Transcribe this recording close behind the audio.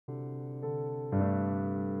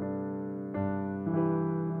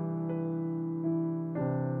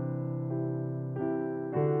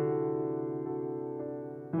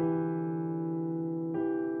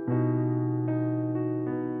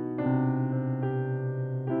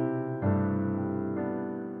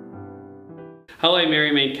Hello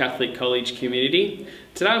Marymede Catholic College community.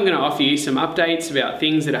 Today I'm going to offer you some updates about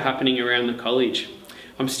things that are happening around the college.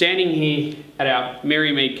 I'm standing here at our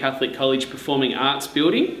Marymede Catholic College Performing Arts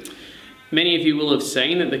building. Many of you will have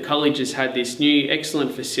seen that the college has had this new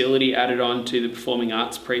excellent facility added on to the Performing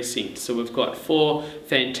Arts precinct. So we've got 4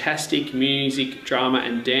 fantastic music, drama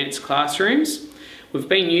and dance classrooms. We've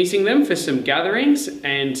been using them for some gatherings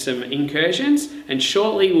and some incursions, and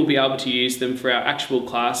shortly we'll be able to use them for our actual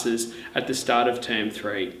classes at the start of term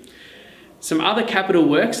 3. Some other capital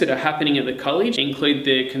works that are happening at the college include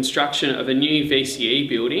the construction of a new VCE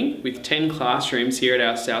building with 10 classrooms here at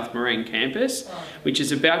our South Marine campus, which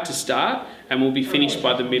is about to start and will be finished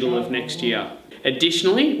by the middle of next year.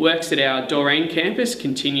 Additionally, works at our Doreen campus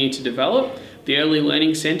continue to develop. The Early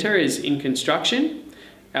Learning Centre is in construction.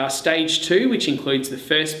 Our Stage 2, which includes the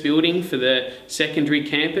first building for the secondary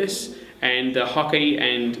campus and the hockey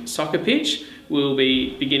and soccer pitch, will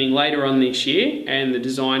be beginning later on this year, and the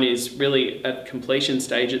design is really at completion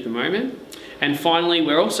stage at the moment. And finally,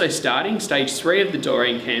 we're also starting Stage 3 of the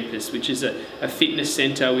Doreen campus, which is a fitness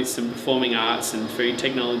centre with some performing arts and food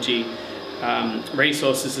technology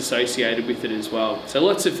resources associated with it as well. So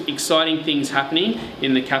lots of exciting things happening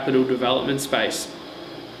in the capital development space.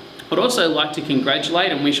 I'd also like to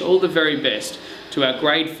congratulate and wish all the very best to our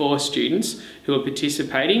Grade 4 students who are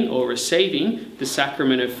participating or receiving the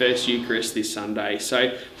Sacrament of First Eucharist this Sunday.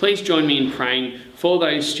 So please join me in praying for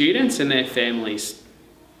those students and their families.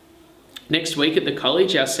 Next week at the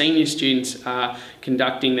college, our senior students are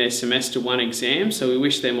conducting their Semester 1 exams, so we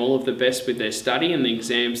wish them all of the best with their study and the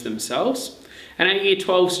exams themselves. And our Year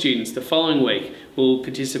 12 students the following week will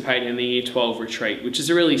participate in the Year 12 retreat, which is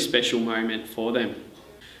a really special moment for them.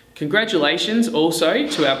 Congratulations also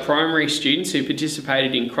to our primary students who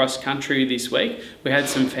participated in cross country this week. We had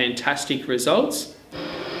some fantastic results.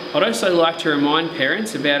 I'd also like to remind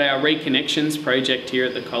parents about our Reconnections project here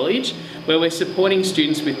at the college, where we're supporting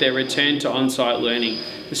students with their return to on-site learning.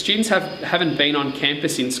 The students haven't been on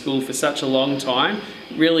campus in school for such a long time,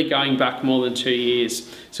 really going back more than 2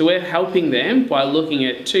 years. So we're helping them by looking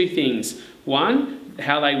at 2 things. One,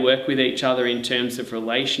 how they work with each other in terms of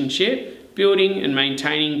relationship, building and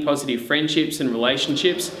maintaining positive friendships and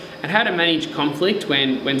relationships, and how to manage conflict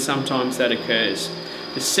when sometimes that occurs.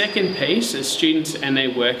 The second piece is students and their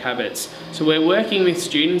work habits. So we're working with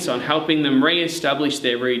students on helping them re-establish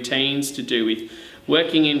their routines to do with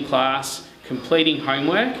working in class, completing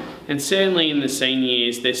homework, and certainly in the senior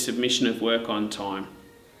years, their submission of work on time.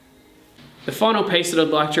 The final piece that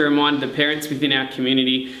I'd like to remind the parents within our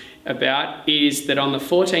community about is that on the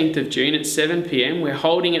 14th of June at 7 p.m. we're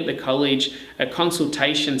holding at the college a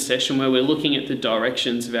consultation session where we're looking at the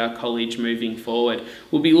directions of our college moving forward.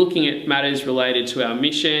 We'll be looking at matters related to our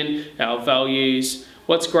mission, our values,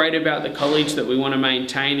 what's great about the college that we want to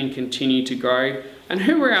maintain and continue to grow, and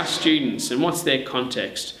who are our students and what's their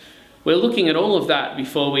context. We're looking at all of that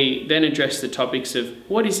before we then address the topics of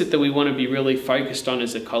what is it that we want to be really focused on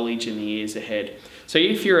as a college in the years ahead. So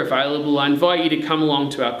if you're available, I invite you to come along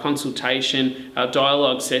to our consultation, our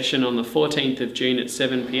dialogue session on the 14th of June at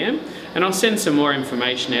 7 p.m, and I'll send some more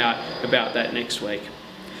information out about that next week.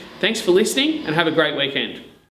 Thanks for listening and have a great weekend.